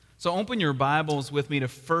So open your Bibles with me to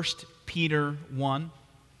 1 Peter 1.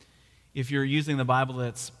 If you're using the Bible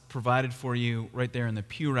that's provided for you right there in the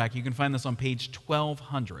pew rack, you can find this on page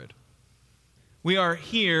 1200. We are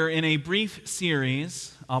here in a brief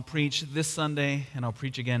series. I'll preach this Sunday and I'll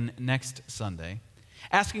preach again next Sunday,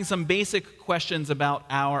 asking some basic questions about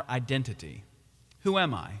our identity. Who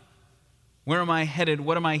am I? Where am I headed?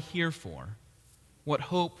 What am I here for? What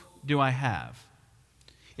hope do I have?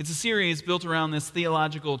 It's a series built around this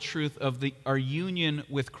theological truth of our union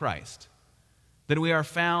with Christ, that we are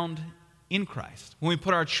found in Christ. When we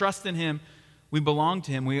put our trust in Him, we belong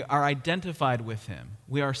to Him. We are identified with Him.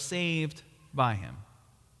 We are saved by Him.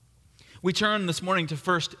 We turn this morning to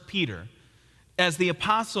 1 Peter as the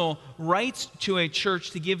apostle writes to a church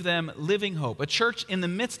to give them living hope, a church in the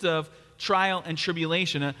midst of trial and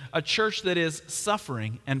tribulation, a church that is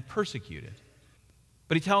suffering and persecuted.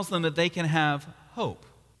 But he tells them that they can have hope,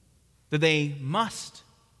 that they must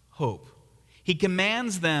hope. He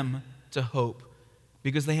commands them to hope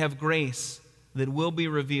because they have grace that will be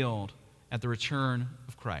revealed at the return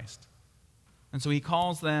of Christ. And so he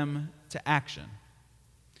calls them to action.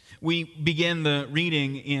 We begin the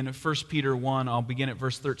reading in 1 Peter 1, I'll begin at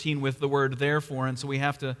verse 13, with the word therefore, and so we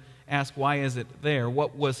have to ask, why is it there?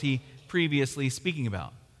 What was he previously speaking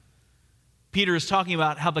about? Peter is talking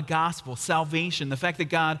about how the gospel, salvation, the fact that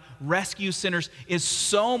God rescues sinners is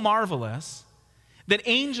so marvelous that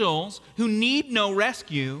angels who need no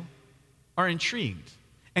rescue are intrigued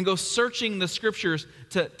and go searching the scriptures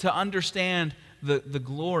to understand the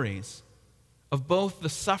glories of both the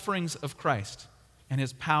sufferings of Christ and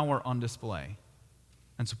his power on display.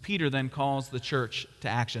 And so Peter then calls the church to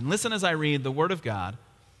action. Listen as I read the word of God.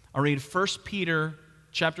 I'll read 1 Peter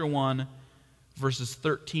chapter 1, verses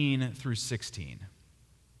 13 through 16.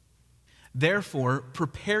 Therefore,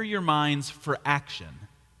 prepare your minds for action.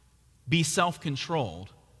 Be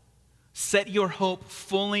self-controlled. Set your hope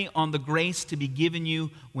fully on the grace to be given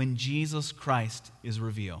you when Jesus Christ is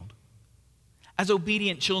revealed. As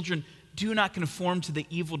obedient children, do not conform to the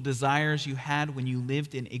evil desires you had when you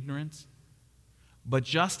lived in ignorance. But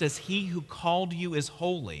just as he who called you is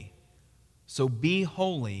holy, so be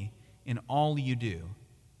holy in all you do.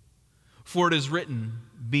 For it is written,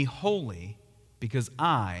 be holy, because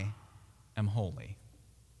I am holy.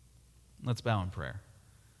 Let's bow in prayer.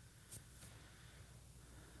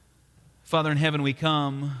 Father in heaven, we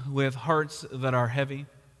come with hearts that are heavy,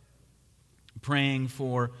 praying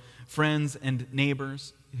for friends and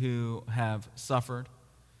neighbors who have suffered.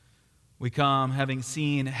 We come having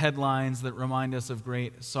seen headlines that remind us of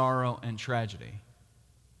great sorrow and tragedy.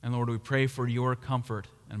 And Lord, we pray for your comfort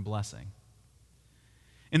and blessing.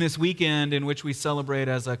 In this weekend in which we celebrate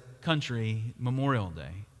as a country Memorial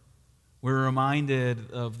Day, we're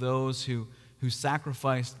reminded of those who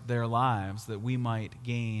sacrificed their lives that we might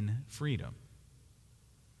gain freedom.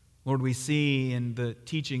 Lord, we see in the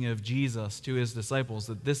teaching of Jesus to his disciples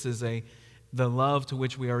that this is the love to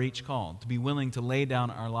which we are each called, to be willing to lay down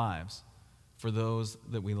our lives for those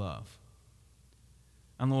that we love.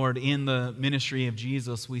 And Lord, in the ministry of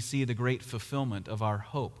Jesus, we see the great fulfillment of our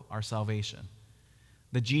hope, our salvation.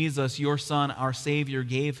 That Jesus, your Son, our Savior,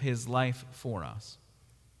 gave his life for us.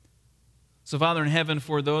 So, Father in heaven,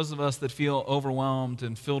 for those of us that feel overwhelmed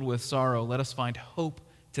and filled with sorrow, let us find hope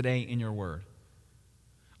today in your word.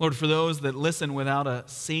 Lord, for those that listen without a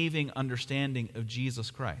saving understanding of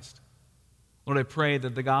Jesus Christ, Lord, I pray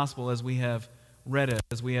that the gospel, as we have read it,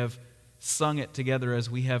 as we have sung it together, as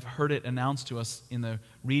we have heard it announced to us in the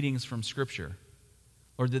readings from Scripture,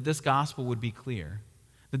 Lord, that this gospel would be clear,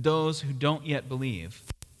 that those who don't yet believe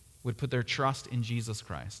would put their trust in Jesus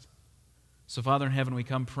Christ. So, Father in heaven, we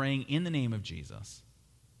come praying in the name of Jesus.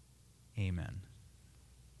 Amen.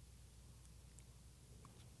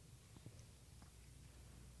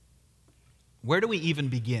 Where do we even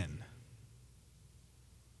begin?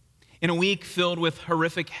 In a week filled with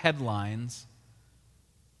horrific headlines,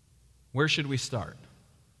 where should we start?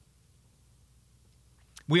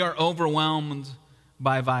 We are overwhelmed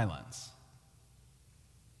by violence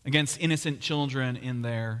against innocent children in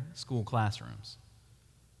their school classrooms,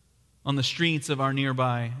 on the streets of our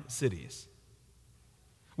nearby cities.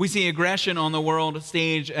 We see aggression on the world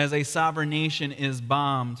stage as a sovereign nation is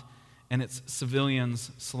bombed and its civilians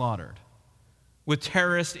slaughtered, with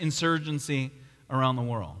terrorist insurgency around the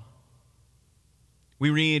world. We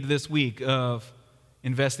read this week of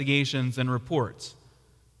investigations and reports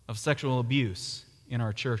of sexual abuse in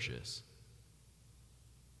our churches.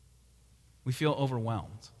 We feel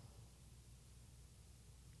overwhelmed.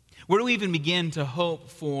 Where do we even begin to hope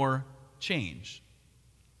for change?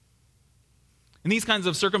 In these kinds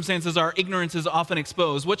of circumstances, our ignorance is often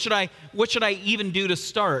exposed. What should I even do to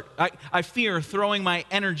start? I fear throwing my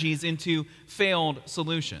energies into failed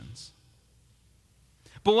solutions.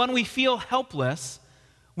 But when we feel helpless,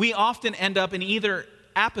 we often end up in either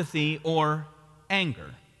apathy or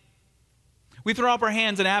anger. We throw up our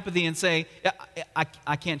hands in apathy and say,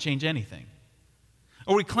 I can't change anything.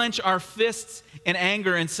 Or we clench our fists in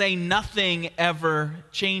anger and say nothing ever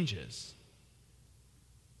changes.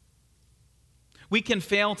 We can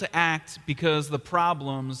fail to act because the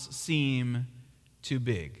problems seem too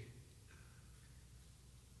big.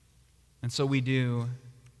 And so we do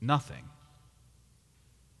nothing.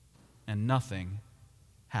 And nothing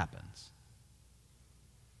happens.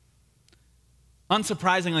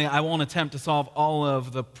 Unsurprisingly, I won't attempt to solve all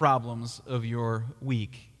of the problems of your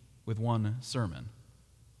week with one sermon.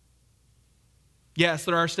 Yes,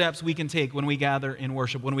 there are steps we can take when we gather in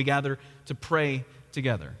worship, when we gather to pray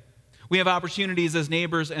together. We have opportunities as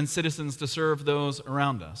neighbors and citizens to serve those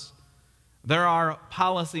around us. There are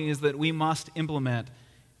policies that we must implement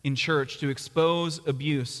in church to expose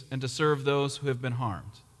abuse and to serve those who have been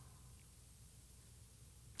harmed.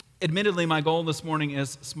 Admittedly, my goal this morning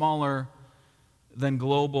is smaller than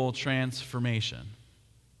global transformation.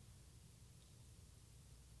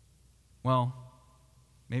 Well,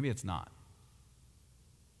 maybe it's not.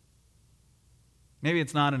 Maybe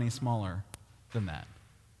it's not any smaller than that.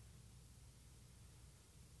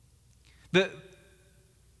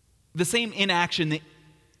 The same inaction, the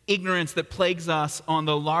ignorance that plagues us on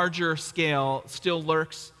the larger scale still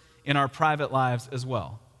lurks in our private lives as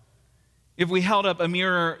well. If we held up a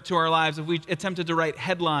mirror to our lives, if we attempted to write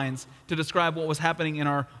headlines to describe what was happening in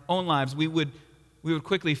our own lives, we would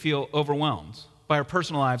quickly feel overwhelmed by our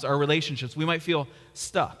personal lives, our relationships. We might feel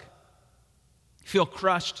stuck, feel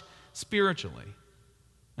crushed spiritually.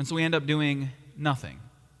 And so we end up doing nothing.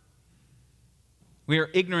 We are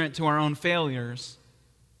ignorant to our own failures,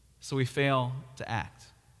 so we fail to act.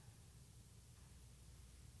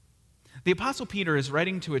 The Apostle Peter is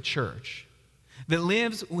writing to a church that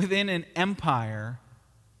lives within an empire,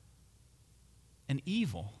 an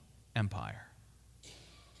evil empire.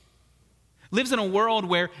 Lives in a world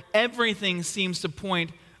where everything seems to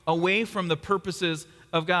point away from the purposes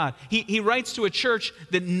of God. He writes to a church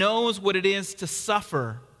that knows what it is to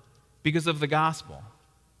suffer because of the gospel.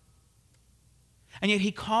 And yet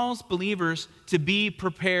he calls believers to be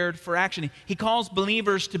prepared for action. He calls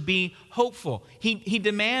believers to be hopeful. He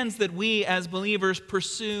demands that we as believers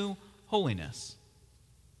pursue holiness.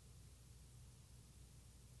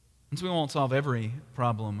 And so we won't solve every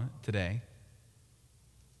problem today,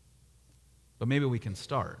 but maybe we can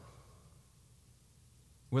start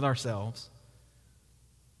with ourselves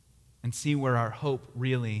and see where our hope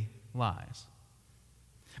really lies.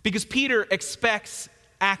 Because Peter expects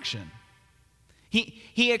action.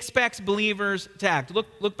 He expects believers to act.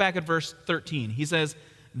 Look back at verse 13. He says,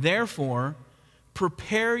 "Therefore,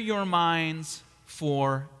 prepare your minds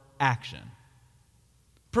for action."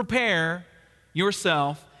 Prepare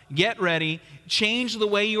yourself, get ready, change the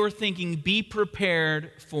way you're thinking, be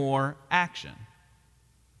prepared for action.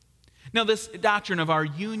 Now, this doctrine of our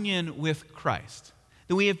union with Christ,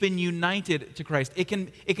 that we have been united to Christ, it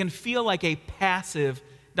can feel like a passive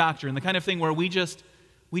doctrine, the kind of thing where we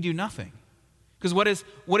do nothing. Because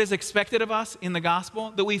what is expected of us in the gospel?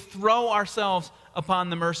 That we throw ourselves upon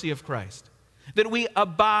the mercy of Christ. That we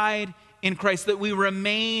abide in Christ. That we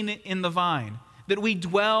remain in the vine. That we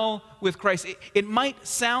dwell with Christ. It might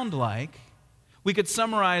sound like we could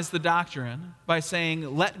summarize the doctrine by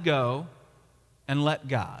saying, let go and let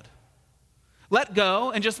God. Let go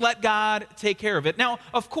and just let God take care of it. Now,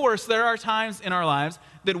 of course, there are times in our lives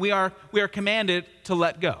that we are commanded to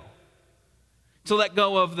let go. To let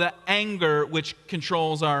go of the anger which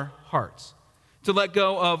controls our hearts. To let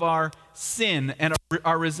go of our sin and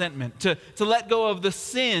our resentment. To let go of the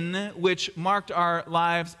sin which marked our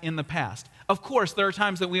lives in the past. Of course, there are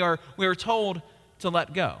times that we are told to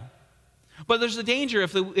let go. But there's a danger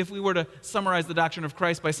if we were to summarize the doctrine of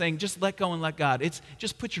Christ by saying, just let go and let God. It's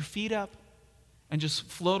just put your feet up and just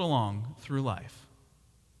float along through life.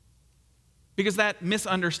 Because that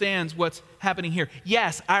misunderstands what's happening here.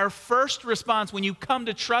 Yes, our first response when you come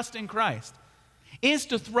to trust in Christ is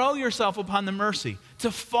to throw yourself upon the mercy,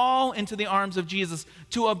 to fall into the arms of Jesus,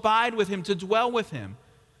 to abide with him, to dwell with him.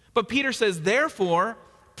 But Peter says, therefore,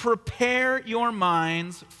 prepare your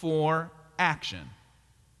minds for action.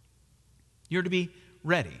 You're to be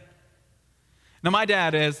ready. Now, my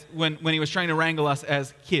dad, when he was trying to wrangle us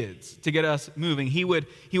as kids to get us moving, he would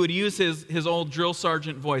use his old drill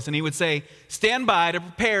sergeant voice, and he would say, stand by to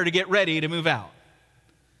prepare to get ready to move out.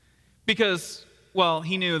 Because, well,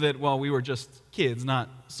 he knew that, we were just kids, not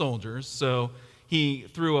soldiers. So he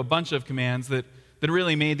threw a bunch of commands that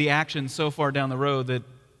really made the action so far down the road that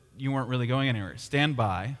you weren't really going anywhere. Stand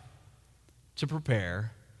by, to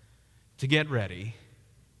prepare, to get ready,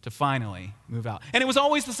 to finally move out. And it was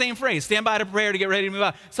always the same phrase, stand by, to prepare, to get ready to move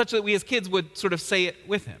out, such that we as kids would sort of say it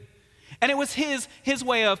with him. And it was his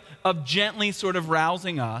way of gently sort of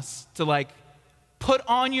rousing us to like, put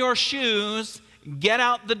on your shoes, get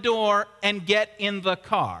out the door, and get in the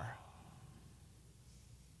car.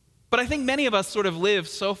 But I think many of us sort of live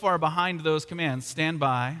so far behind those commands, stand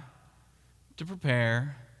by, to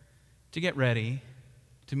prepare, to get ready,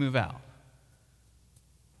 to move out,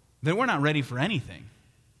 that we're not ready for anything.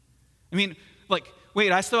 I mean, like,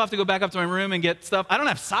 wait, I still have to go back up to my room and get stuff. I don't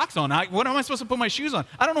have socks on. What am I supposed to put my shoes on?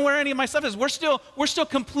 I don't know where any of my stuff is. We're still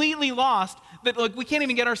completely lost that like we can't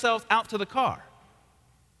even get ourselves out to the car.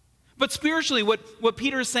 But spiritually, what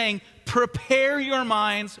Peter is saying, prepare your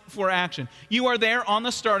minds for action. You are there on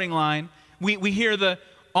the starting line. We hear the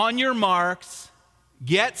on your marks,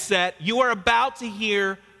 get set. You are about to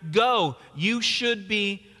hear go. You should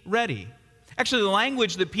be ready. Actually, the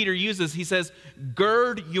language that Peter uses, he says,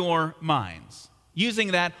 gird your minds.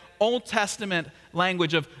 Using that Old Testament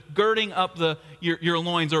language of girding up your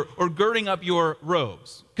loins or girding up your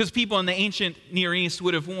robes. Because people in the ancient Near East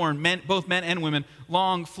would have worn, both men and women,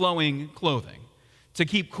 long flowing clothing to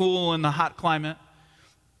keep cool in the hot climate,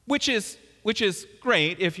 which is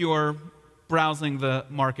great if you're browsing the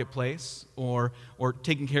marketplace or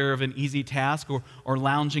taking care of an easy task or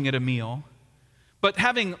lounging at a meal. But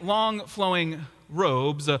having long flowing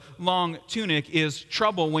robes, a long tunic, is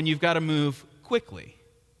trouble when you've got to move quickly.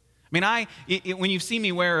 I mean, when you see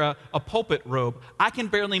me wear a pulpit robe, I can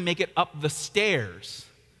barely make it up the stairs,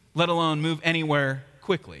 let alone move anywhere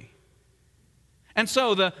quickly. And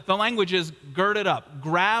so the language is gird it up.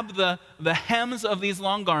 Grab the hems of these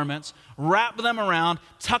long garments, wrap them around,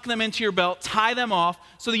 tuck them into your belt, tie them off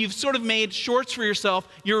so that you've sort of made shorts for yourself.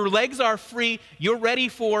 Your legs are free. You're ready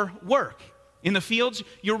for work. In the fields,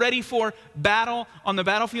 you're ready for battle on the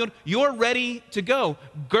battlefield. You're ready to go.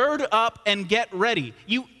 Gird up and get ready.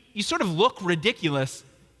 You sort of look ridiculous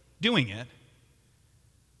doing it,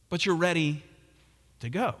 but you're ready to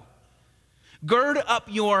go. Gird up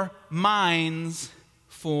your minds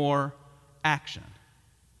for action.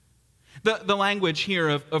 The language here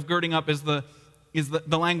of girding up is the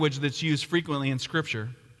language that's used frequently in Scripture.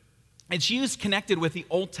 It's used connected with the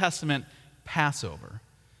Old Testament Passover.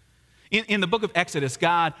 In the book of Exodus,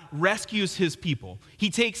 God rescues his people. He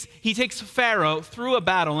takes Pharaoh through a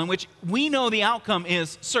battle in which we know the outcome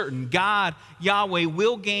is certain. God, Yahweh,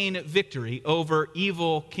 will gain victory over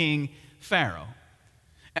evil King Pharaoh.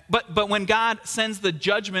 But when God sends the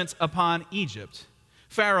judgments upon Egypt,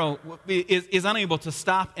 Pharaoh is unable to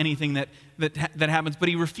stop anything that happens, but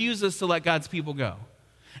he refuses to let God's people go.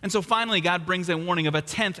 And so finally, God brings a warning of a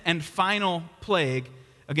 10th and final plague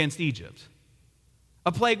against Egypt.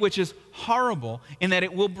 A plague which is horrible in that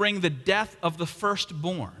it will bring the death of the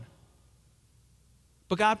firstborn.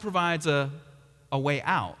 But God provides a way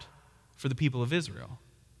out for the people of Israel.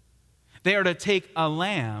 They are to take a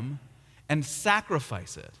lamb and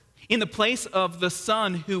sacrifice it in the place of the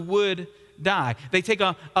son who would die. They take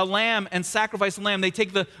a lamb and sacrifice the lamb. They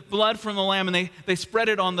take the blood from the lamb and they spread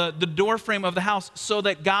it on the doorframe of the house so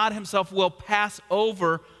that God himself will pass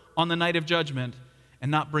over on the night of judgment and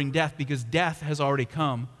not bring death, because death has already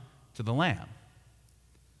come to the lamb.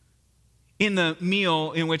 In the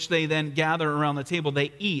meal in which they then gather around the table,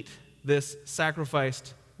 they eat this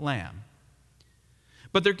sacrificed lamb.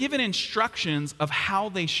 But they're given instructions of how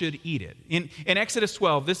they should eat it. In Exodus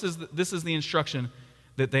 12, this is the instruction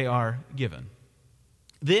that they are given.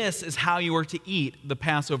 This is how you are to eat the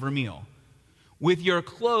Passover meal. With your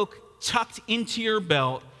cloak tucked into your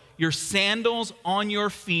belt, your sandals on your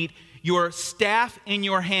feet, your staff in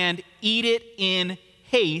your hand, eat it in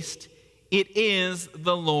haste. It is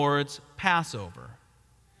the Lord's Passover.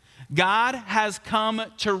 God has come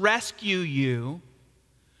to rescue you,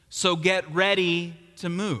 so get ready to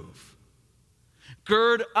move.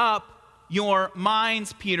 Gird up your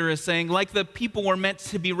minds, Peter is saying, like the people were meant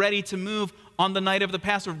to be ready to move on the night of the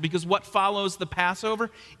Passover, because what follows the Passover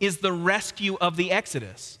is the rescue of the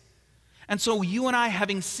Exodus. And so you and I,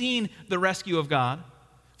 having seen the rescue of God,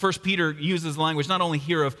 First Peter uses language not only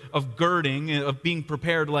here of girding, of being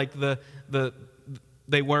prepared like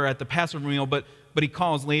they were at the Passover meal, but he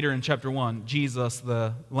calls later in chapter 1, Jesus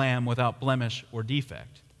the Lamb without blemish or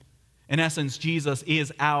defect. In essence, Jesus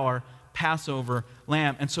is our Passover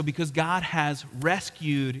lamb. And so because God has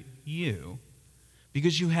rescued you,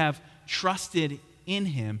 because you have trusted in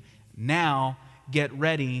him, now get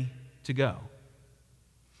ready to go.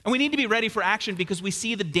 And we need to be ready for action because we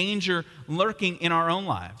see the danger lurking in our own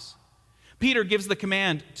lives. Peter gives the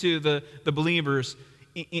command to the believers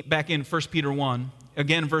back in 1 Peter 1.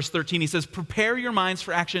 Again, verse 13, he says, prepare your minds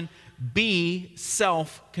for action. Be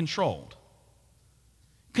self-controlled.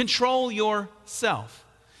 Control yourself.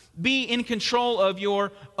 Be in control of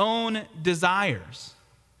your own desires.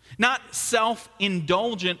 Not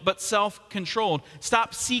self-indulgent, but self-controlled.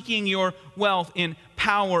 Stop seeking your wealth in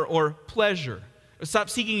power or pleasure. Stop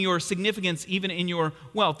seeking your significance even in your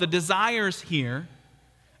wealth. The desires here,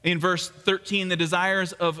 in verse 13, the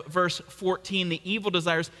desires of verse 14, the evil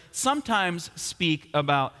desires, sometimes speak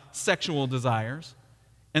about sexual desires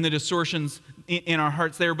and the distortions in our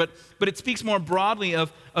hearts there, but it speaks more broadly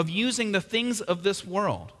of using the things of this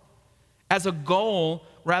world as a goal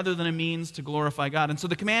rather than a means to glorify God. And so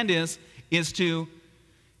the command is to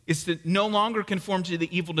no longer conform to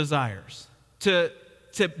the evil desires, to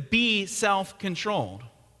be self-controlled.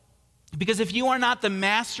 Because if you are not the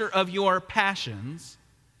master of your passions,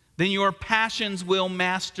 then your passions will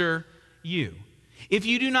master you. If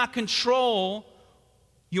you do not control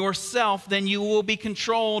yourself, then you will be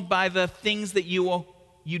controlled by the things that you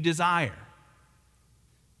desire.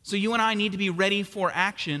 So you and I need to be ready for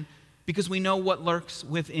action because we know what lurks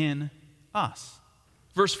within us.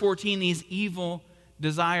 Verse 14, these evil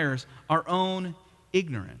desires, our own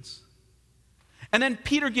ignorance. And then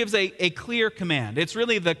Peter gives a clear command. It's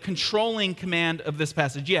really the controlling command of this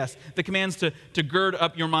passage. Yes, the commands to gird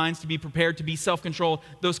up your minds, to be prepared, to be self-controlled,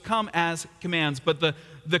 those come as commands. But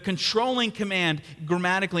the controlling command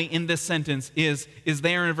grammatically in this sentence is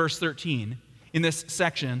there in verse 13, in this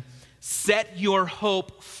section. Set your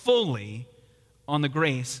hope fully on the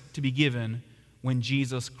grace to be given when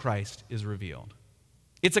Jesus Christ is revealed.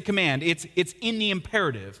 It's a command. It's in the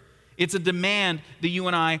imperative. It's a demand that you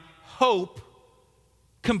and I hope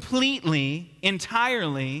completely,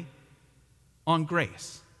 entirely on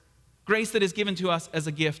grace. Grace that is given to us as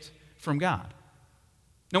a gift from God.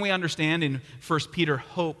 Now we understand in 1 Peter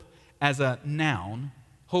hope as a noun,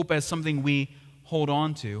 hope as something we hold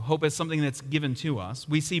on to, hope as something that's given to us.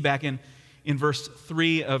 We see back in verse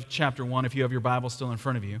 3 of chapter 1, if you have your Bible still in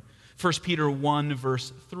front of you, 1 Peter 1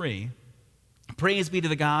 verse 3, praise be to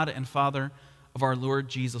the God and Father of our Lord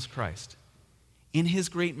Jesus Christ. In his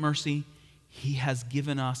great mercy, he has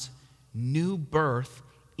given us new birth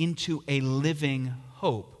into a living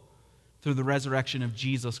hope through the resurrection of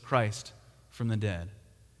Jesus Christ from the dead.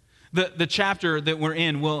 The chapter that we're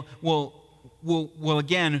in will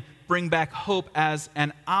again bring back hope as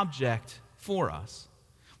an object for us.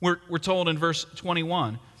 We're told in verse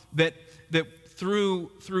 21 that through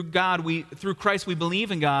Christ we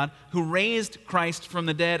believe in God who raised Christ from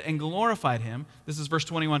the dead and glorified him. This is verse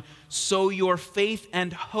 21. So your faith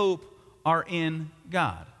and hope are in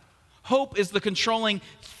God. Hope is the controlling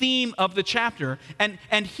theme of the chapter.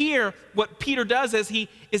 And here, what Peter does is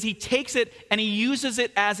he takes it and he uses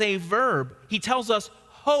it as a verb. He tells us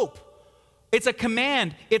hope. It's a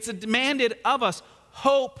command. It's demanded of us.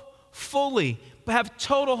 Hope fully. Have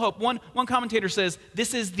total hope. One commentator says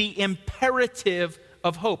this is the imperative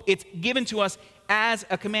of hope. It's given to us as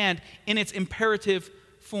a command in its imperative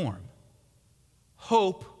form.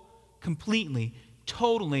 Hope completely,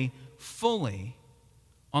 totally, fully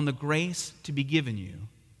on the grace to be given you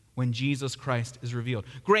when Jesus Christ is revealed.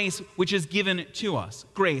 Grace which is given to us.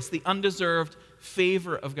 Grace, the undeserved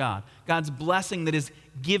favor of God. God's blessing that is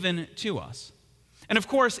given to us. And of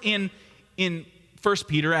course, in 1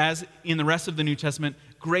 Peter, as in the rest of the New Testament,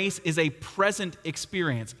 grace is a present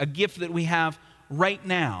experience, a gift that we have right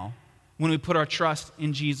now when we put our trust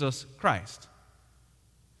in Jesus Christ.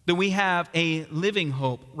 That we have a living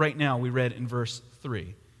hope right now, we read in verse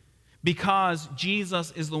 3. Because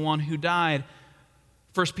Jesus is the one who died,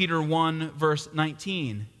 1 Peter 1, verse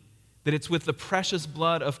 19, that it's with the precious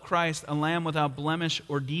blood of Christ, a lamb without blemish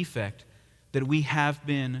or defect, that we have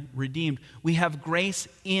been redeemed. We have grace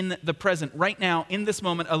in the present, right now, in this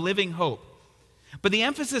moment, a living hope. But the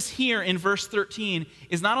emphasis here in verse 13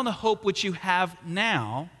 is not on the hope which you have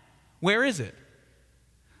now. Where is it?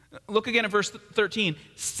 Look again at verse 13.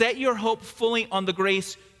 Set your hope fully on the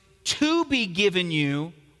grace to be given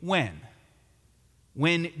you when?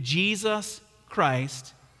 When Jesus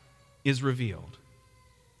Christ is revealed.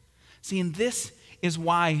 See, and this is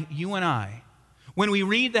why you and I, when we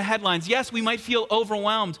read the headlines, yes, we might feel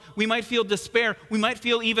overwhelmed. We might feel despair. We might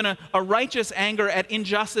feel even a righteous anger at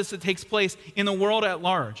injustice that takes place in the world at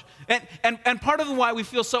large. And part of why we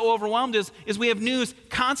feel so overwhelmed is we have news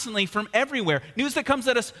constantly from everywhere. News that comes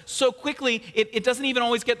at us so quickly, it doesn't even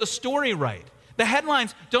always get the story right. The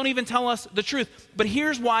headlines don't even tell us the truth. But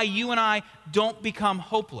here's why you and I don't become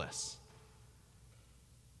hopeless.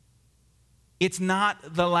 it's not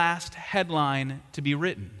the last headline to be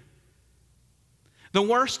written. The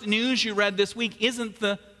worst news you read this week isn't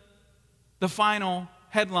the final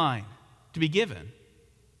headline to be given.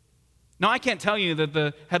 Now, I can't tell you that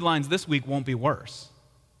the headlines this week won't be worse.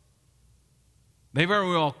 They very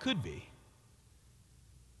well could be.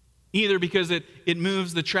 Either because it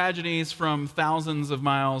moves the tragedies from thousands of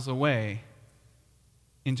miles away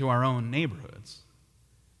into our own neighborhoods.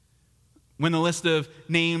 When the list of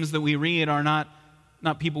names that we read are not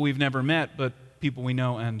people we've never met, but people we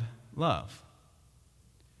know and love.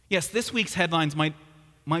 Yes, this week's headlines might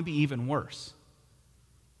be even worse.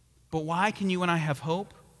 But why can you and I have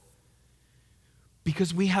hope?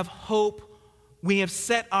 Because we have hope. We have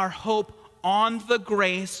set our hope on the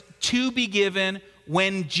grace to be given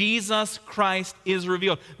when Jesus Christ is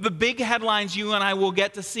revealed. The big headlines you and I will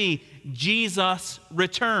get to see: Jesus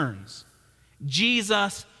returns.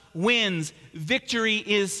 Jesus wins. Victory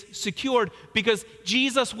is secured because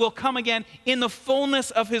Jesus will come again in the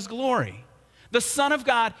fullness of his glory. The Son of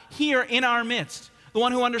God here in our midst, the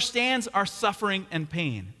one who understands our suffering and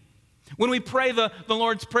pain. When we pray the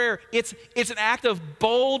Lord's Prayer, it's an act of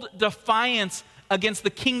bold defiance against the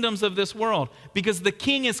kingdoms of this world because the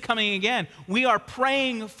King is coming again. We are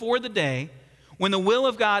praying for the day when the will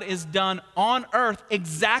of God is done on earth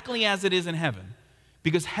exactly as it is in heaven,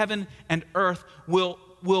 because heaven and earth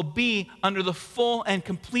will be under the full and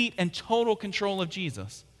complete and total control of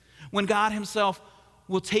Jesus. When God himself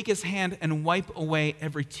will take his hand and wipe away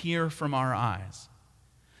every tear from our eyes.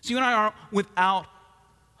 So you and I are without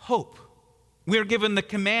hope. We are given the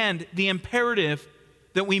command, the imperative,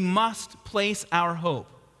 that we must place our hope.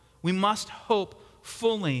 We must hope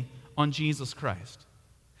fully on Jesus Christ.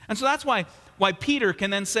 And so that's why Peter can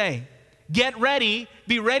then say, get ready,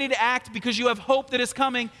 be ready to act because you have hope that is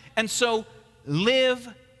coming, and so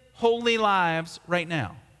live holy lives right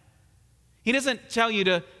now. He doesn't tell you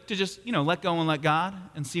to just, let go and let God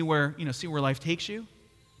and see where life takes you.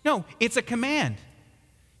 No, it's a command.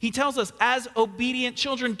 He tells us, as obedient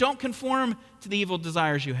children, don't conform to the evil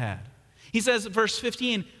desires you had. He says, verse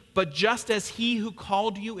 15, but just as he who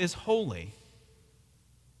called you is holy,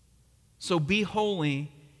 so be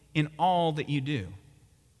holy in all that you do.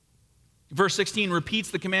 Verse 16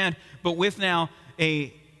 repeats the command, but with now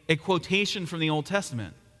a quotation from the Old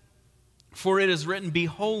Testament. For it is written, be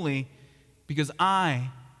holy because I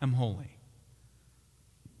am holy.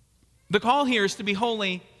 The call here is to be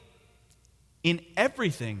holy in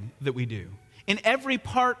everything that we do, in every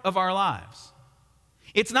part of our lives.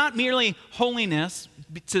 It's not merely holiness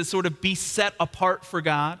to sort of be set apart for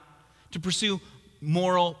God, to pursue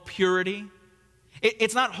moral purity.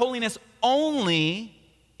 It's not holiness only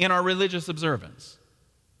in our religious observance.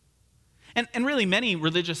 And really many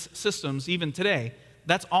religious systems, even today,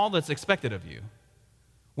 that's all that's expected of you.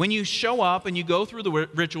 When you show up and you go through the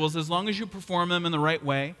rituals, as long as you perform them in the right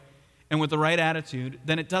way and with the right attitude,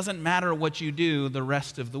 then it doesn't matter what you do the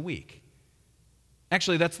rest of the week.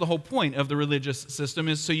 Actually, that's the whole point of the religious system,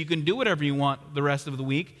 is so you can do whatever you want the rest of the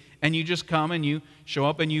week, and you just come and you show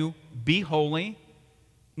up and you be holy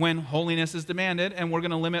when holiness is demanded, and we're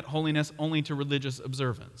going to limit holiness only to religious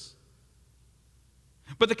observance.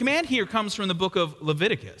 But the command here comes from the book of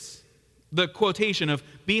Leviticus. The quotation of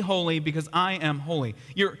 "be holy because I am holy."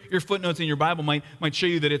 Your footnotes in your Bible might show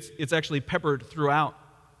you that it's actually peppered throughout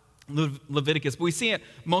Leviticus, but we see it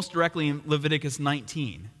most directly in Leviticus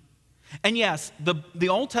 19. And yes, the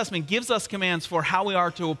Old Testament gives us commands for how we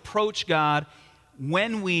are to approach God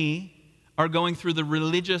when we are going through the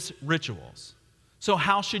religious rituals. So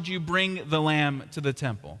how should you bring the lamb to the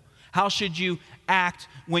temple? How should you act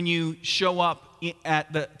when you show up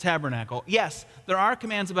at the tabernacle? Yes, there are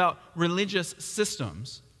commands about religious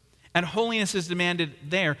systems, and holiness is demanded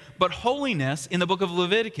there. But holiness in the book of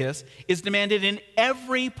Leviticus is demanded in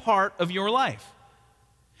every part of your life.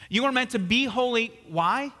 You are meant to be holy.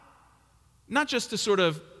 Why? Not just to sort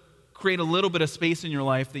of create a little bit of space in your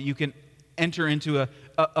life that you can enter into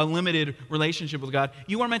a limited relationship with God.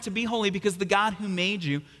 You are meant to be holy because the God who made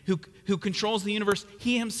you, who controls the universe,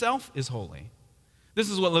 he himself is holy. This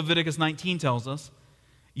is what Leviticus 19 tells us.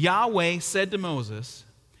 Yahweh said to Moses,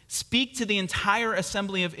 "Speak to the entire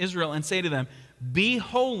assembly of Israel and say to them, 'Be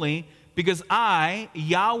holy, because I,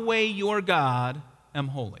 Yahweh your God, am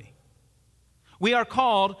holy.'" We are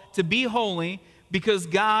called to be holy because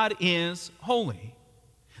God is holy.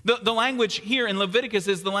 The language here in Leviticus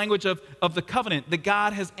is the language of the covenant, that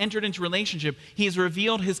God has entered into relationship. He has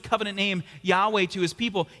revealed his covenant name, Yahweh, to his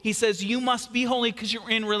people. He says, you must be holy because you're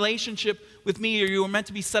in relationship with me, or you are meant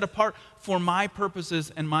to be set apart for my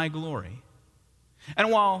purposes and my glory. And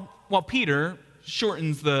while Peter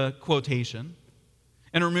shortens the quotation,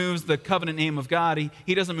 and removes the covenant name of God,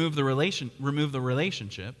 he doesn't remove the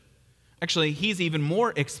relationship. Actually, he's even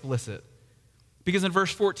more explicit. Because in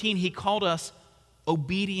verse 14, he called us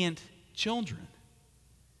obedient children.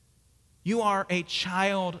 You are a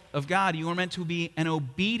child of God. You are meant to be an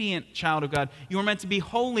obedient child of God. You are meant to be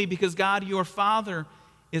holy because God, your Father,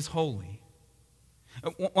 is holy.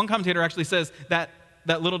 One commentator actually says that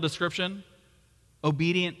little description,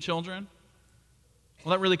 obedient children,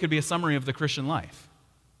 well, that really could be a summary of the Christian life.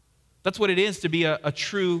 That's what it is to be a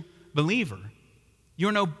true believer. You're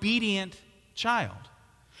an obedient child.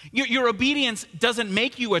 Your obedience doesn't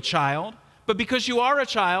make you a child, but because you are a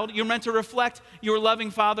child, you're meant to reflect your loving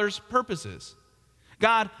Father's purposes.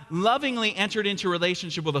 God lovingly entered into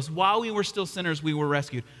relationship with us. While we were still sinners, we were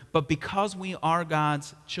rescued. But because we are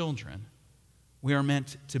God's children, we are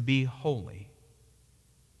meant to be holy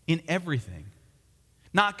in everything.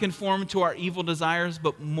 Not conform to our evil desires,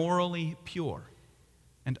 but morally pure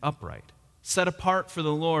and upright, set apart for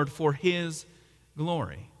the Lord for His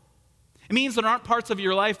glory. It means there aren't parts of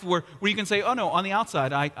your life where you can say, oh no, on the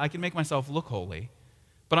outside I can make myself look holy,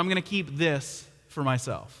 but I'm going to keep this for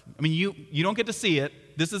myself. I mean, you don't get to see it.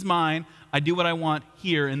 This is mine. I do what I want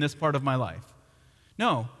here in this part of my life.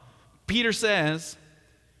 No, Peter says,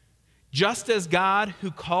 just as God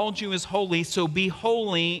who called you is holy, so be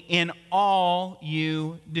holy in all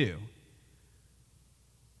you do.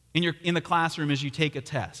 In the classroom as you take a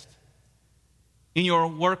test. In your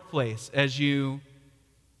workplace as you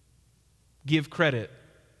give credit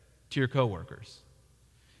to your coworkers.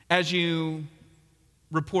 As you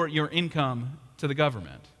report your income to the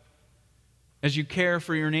government. As you care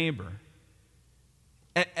for your neighbor.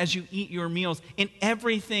 As you eat your meals. In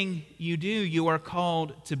everything you do, you are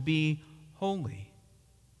called to be holy.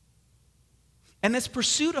 And this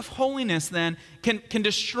pursuit of holiness then can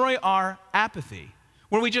destroy our apathy.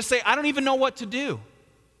 Where we just say, I don't even know what to do.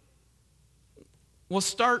 Well,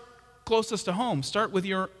 start closest to home. Start with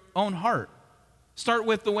your own heart. Start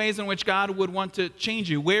with the ways in which God would want to change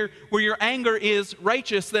you. Where your anger is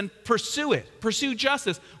righteous, then pursue it. Pursue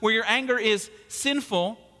justice. Where your anger is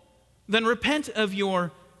sinful, then repent of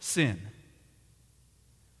your sin.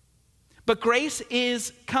 But grace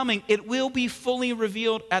is coming. It will be fully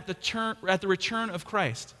revealed at the return of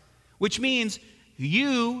Christ, which means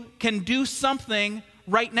you can do something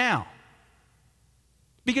right now.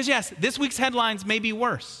 Because yes, this week's headlines may be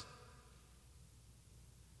worse.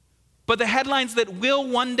 But the headlines that will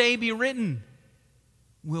one day be written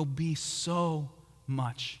will be so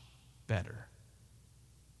much better.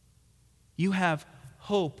 You have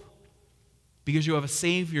hope because you have a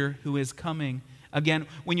Savior who is coming. Again,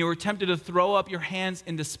 when you are tempted to throw up your hands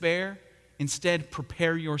in despair, instead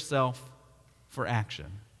prepare yourself for action.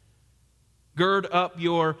 Gird up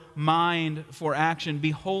your mind for action.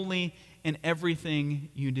 Be holy in everything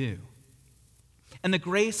you do. And the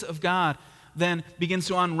grace of God then begins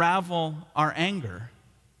to unravel our anger,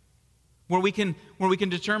 where we can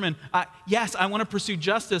determine, yes, I want to pursue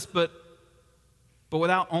justice, but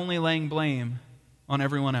without only laying blame on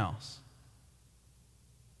everyone else.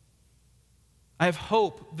 I have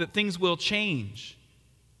hope that things will change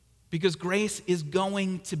because grace is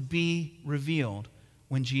going to be revealed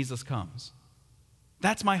when Jesus comes.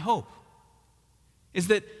 That's my hope, is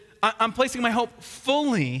that I'm placing my hope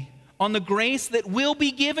fully on the grace that will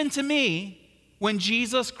be given to me when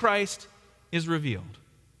Jesus Christ is revealed,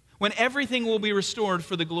 when everything will be restored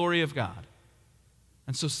for the glory of God.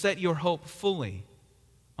 And so set your hope fully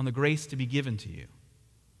on the grace to be given to you.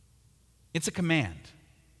 It's a command.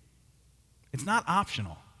 It's not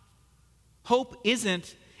optional. Hope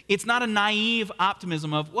it's not a naive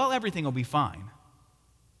optimism of, well, everything will be fine.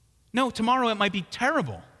 No, tomorrow it might be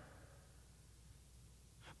terrible.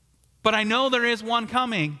 But I know there is one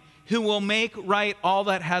coming who will make right all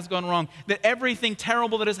that has gone wrong, that everything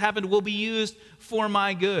terrible that has happened will be used for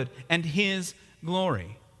my good and His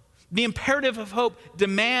glory. The imperative of hope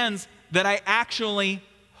demands that I actually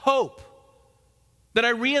hope, that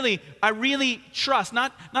I really trust,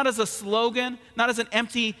 not as a slogan, not as an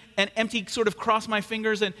empty sort of cross my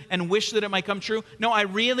fingers and wish that it might come true. No, I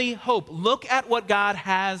really hope. Look at what God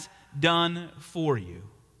has done for you.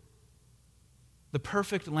 The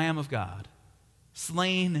perfect Lamb of God,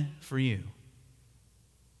 slain for you.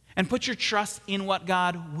 And put your trust in what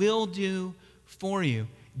God will do for you.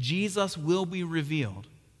 Jesus will be revealed.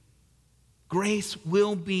 Grace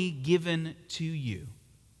will be given to you.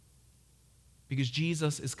 Because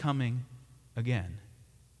Jesus is coming again.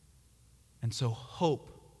 And so hope.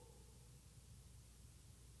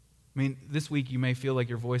 I mean, this week you may feel like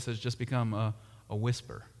your voice has just become a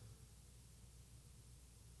whisper.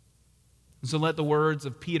 And so let the words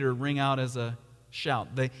of Peter ring out as a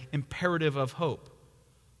shout, the imperative of hope.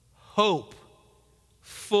 Hope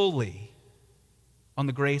fully on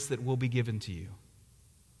the grace that will be given to you.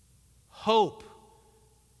 Hope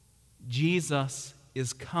Jesus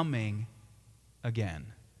is coming again.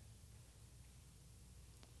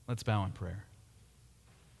 Let's bow in prayer.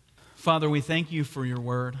 Father, we thank you for your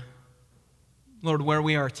word. Lord, where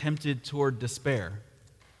we are tempted toward despair,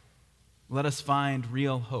 let us find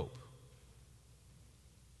real hope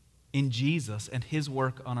in Jesus and his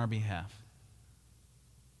work on our behalf.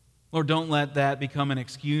 Lord, don't let that become an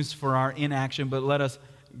excuse for our inaction, but let us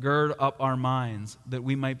gird up our minds that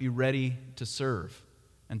we might be ready to serve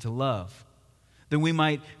and to love, that we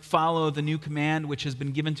might follow the new command which has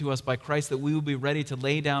been given to us by Christ, that we will be ready to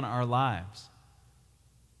lay down our lives.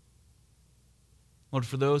 Lord,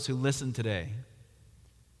 for those who listen today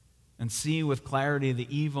and see with clarity the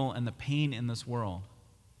evil and the pain in this world,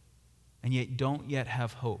 and yet don't yet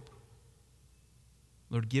have hope,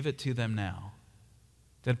 Lord, give it to them now,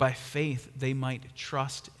 that by faith they might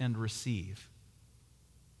trust and receive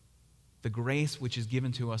the grace which is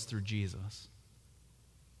given to us through Jesus.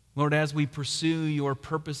 Lord, as we pursue your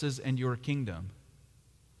purposes and your kingdom,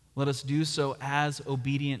 let us do so as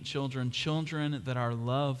obedient children, children that are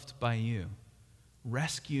loved by you,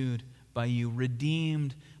 rescued by you,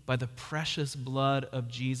 redeemed by the precious blood of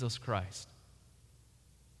Jesus Christ.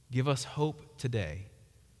 Give us hope today.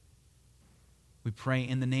 We pray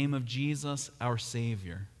in the name of Jesus, our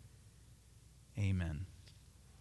Savior. Amen.